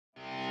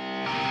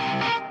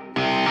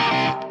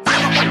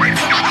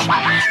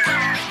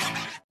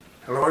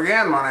Hello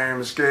again, my name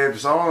is Gabe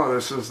Zolna.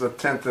 This is the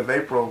 10th of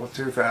April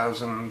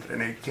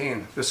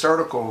 2018. This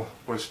article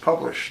was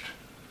published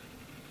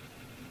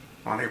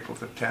on April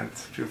the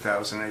 10th,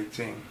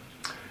 2018.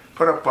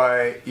 Put up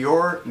by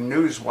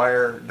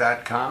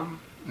yournewswire.com,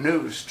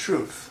 News,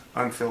 Truth,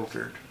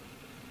 Unfiltered.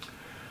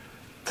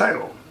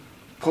 Title: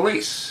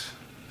 Police,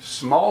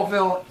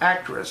 Smallville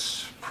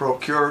actress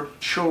procured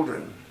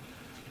children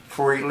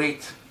for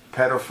elite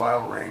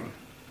pedophile ring.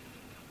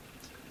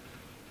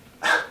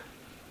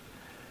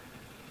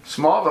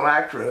 Smallville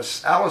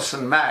actress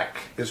Allison Mack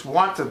is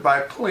wanted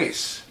by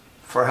police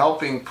for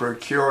helping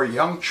procure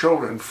young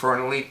children for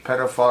an elite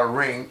pedophile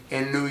ring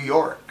in New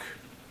York.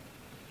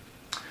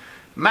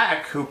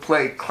 Mack, who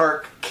played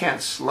Clark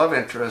Kent's love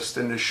interest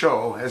in the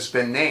show, has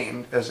been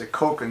named as a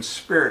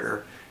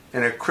co-conspirator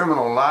in a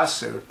criminal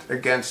lawsuit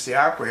against the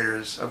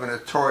operators of a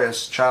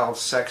notorious child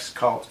sex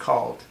cult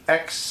called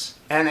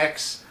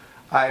NXIVM.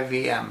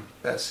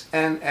 That's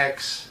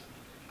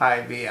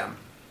NXIVM.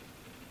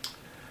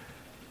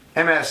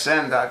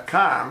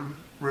 MSN.com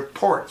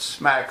reports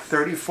Mack,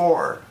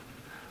 34,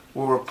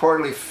 will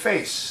reportedly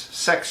face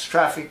sex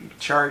trafficking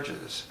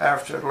charges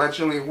after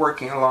allegedly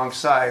working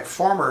alongside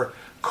former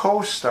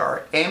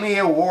co-star, Emmy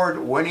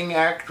Award-winning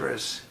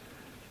actress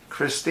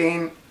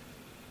Christine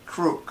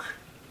Kruk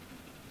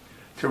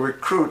to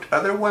recruit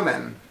other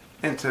women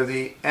into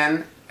the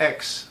NXIVM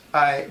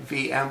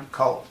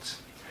cult.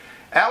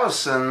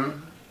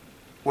 Allison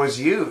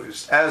was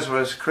used, as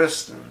was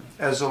Kristen,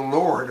 as a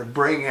lure to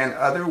bring in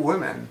other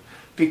women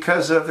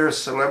because of their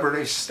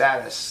celebrity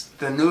status.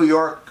 The New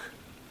York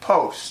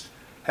Post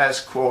has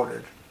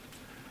quoted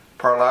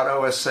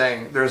Parlato as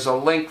saying, "There's a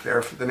link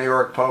there for the New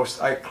York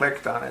Post. I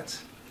clicked on it.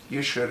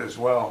 You should as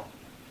well."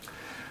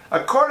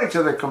 According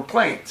to the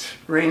complaint,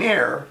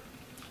 Rainier,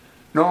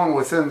 known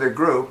within the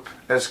group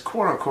as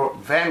quote-unquote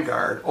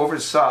Vanguard,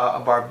 oversaw a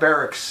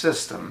barbaric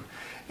system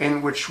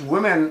in which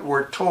women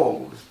were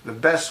told the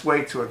best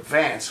way to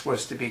advance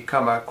was to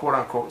become a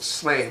quote-unquote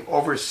slave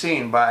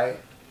overseen by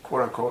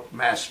quote-unquote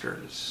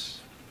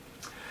masters.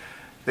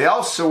 They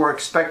also were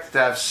expected to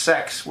have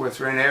sex with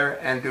Rainier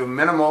and do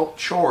minimal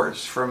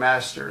chores for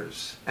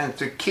masters, and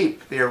to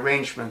keep the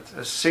arrangement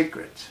a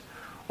secret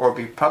or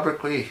be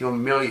publicly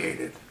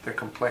humiliated, the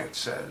complaint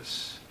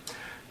says.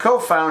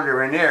 Co-founder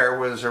Rainier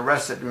was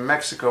arrested in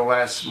Mexico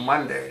last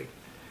Monday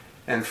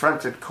and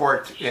fronted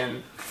court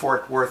in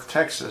Fort Worth,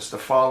 Texas the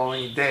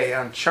following day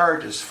on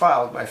charges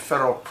filed by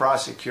federal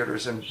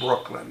prosecutors in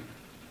Brooklyn.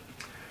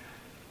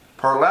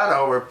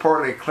 Parlato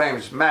reportedly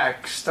claims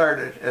Mack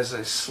started as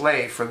a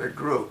slave for the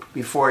group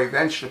before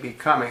eventually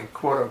becoming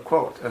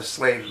quote-unquote a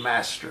slave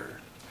master.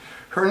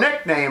 Her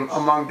nickname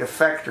among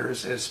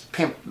defectors is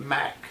Pimp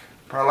Mack,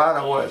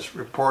 Parlato was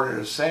reported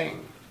as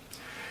saying.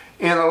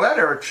 In a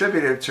letter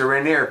attributed to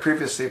Rainier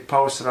previously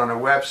posted on a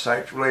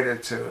website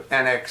related to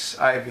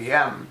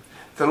NXIVM,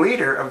 the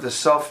leader of the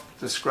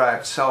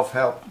self-described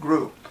self-help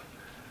group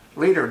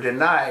leader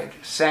denied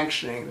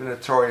sanctioning the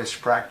notorious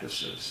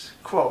practices.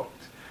 Quote,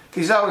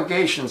 "These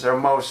allegations are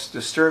most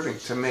disturbing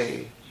to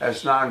me,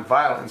 as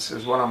nonviolence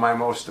is one of my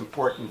most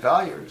important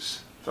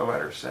values," the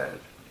letter said.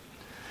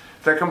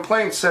 The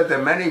complaint said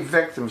that many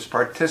victims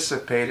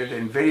participated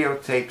in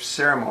videotaped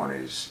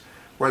ceremonies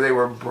where they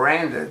were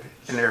branded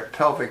in their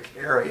pelvic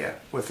area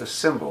with a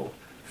symbol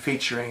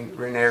featuring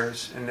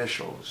Rainier's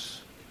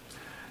initials.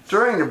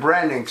 During the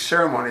branding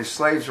ceremony,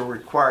 slaves were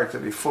required to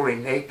be fully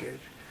naked,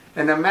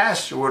 and the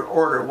master would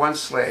order one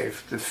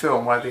slave to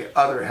film while the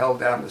other held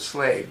down the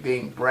slave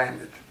being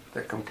branded,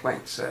 the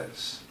complaint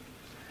says.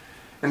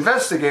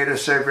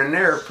 Investigators say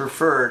Rainier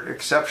preferred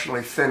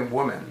exceptionally thin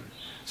women,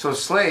 so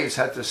slaves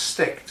had to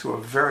stick to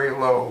a very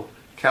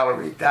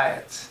low-calorie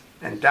diet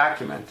and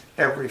document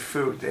every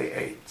food they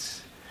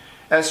ate.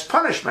 As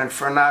punishment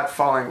for not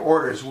following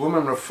orders,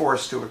 women were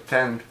forced to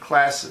attend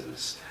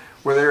classes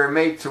where they were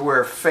made to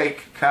wear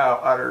fake cow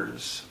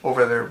udders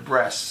over their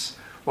breasts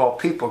while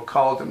people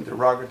called them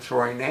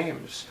derogatory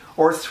names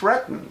or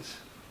threatened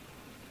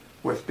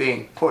with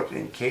being put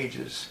in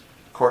cages,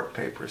 court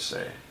papers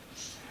say.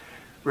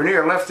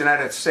 Rainier left the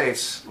United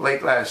States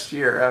late last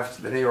year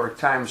after the New York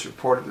Times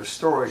reported the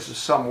stories of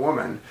some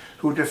women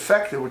who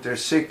defected with their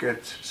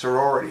secret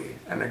sorority,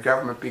 and the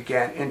government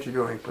began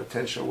interviewing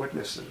potential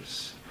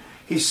witnesses.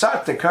 He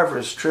sought to cover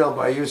his trail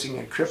by using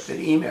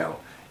encrypted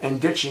email and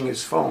ditching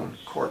his phone,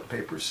 court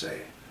papers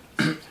say.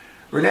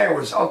 Rainier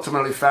was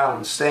ultimately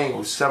found staying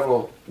with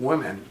several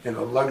women in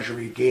a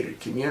luxury gated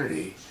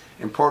community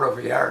in Puerto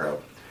Vallarta,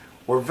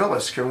 where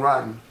villas can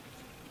run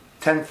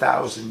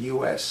 $10,000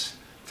 US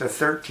to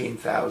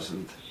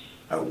 $13,000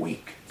 a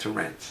week to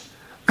rent.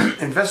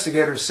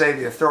 Investigators say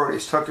the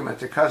authorities took him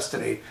into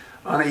custody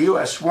on a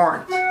US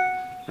warrant.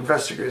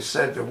 Investigators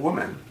said the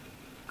woman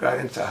got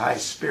into high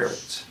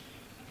spirits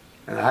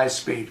in a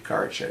high-speed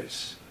car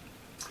chase.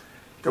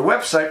 The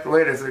website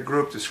related to the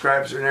group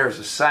describes Rainier as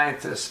a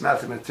scientist,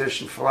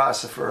 mathematician,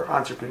 philosopher,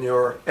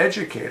 entrepreneur,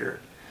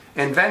 educator,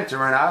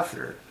 inventor, and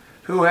author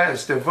who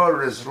has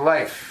devoted his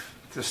life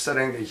to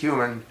studying the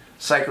human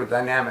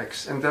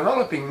psychodynamics and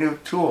developing new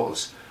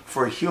tools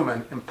for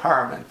human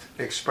empowerment,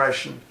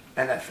 expression,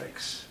 and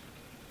ethics.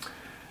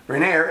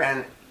 Rainier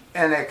and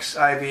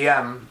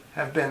NXIVM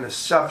have been the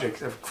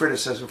subject of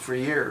criticism for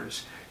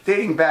years,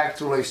 dating back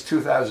to at least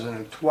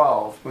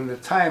 2012, when the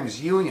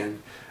Times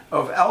Union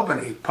of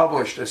Albany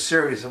published a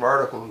series of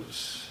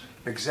articles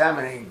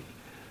examining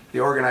the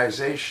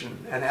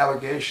organization and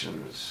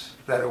allegations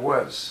that it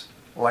was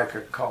like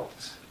a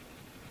cult.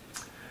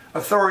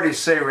 Authorities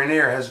say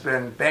Rainier has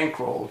been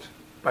bankrolled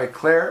by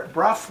Claire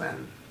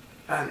Brofman,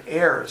 an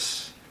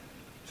heiress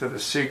to the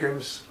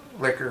Seagram's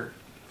liquor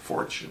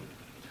fortune.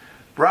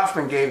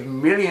 Brofman gave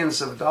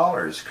millions of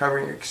dollars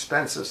covering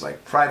expenses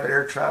like private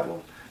air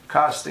travel,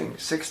 costing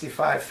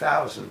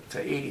 $65,000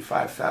 to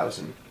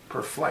 $85,000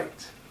 per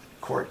flight,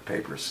 court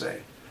papers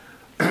say.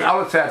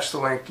 I'll attach the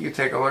link. You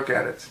take a look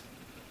at it.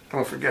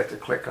 Don't forget to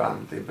click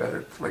on the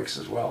embedded links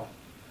as well.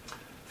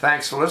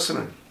 Thanks for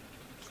listening.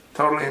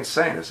 Totally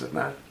insane, is it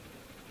not?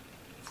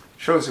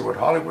 Shows you what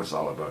Hollywood's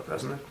all about,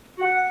 doesn't it?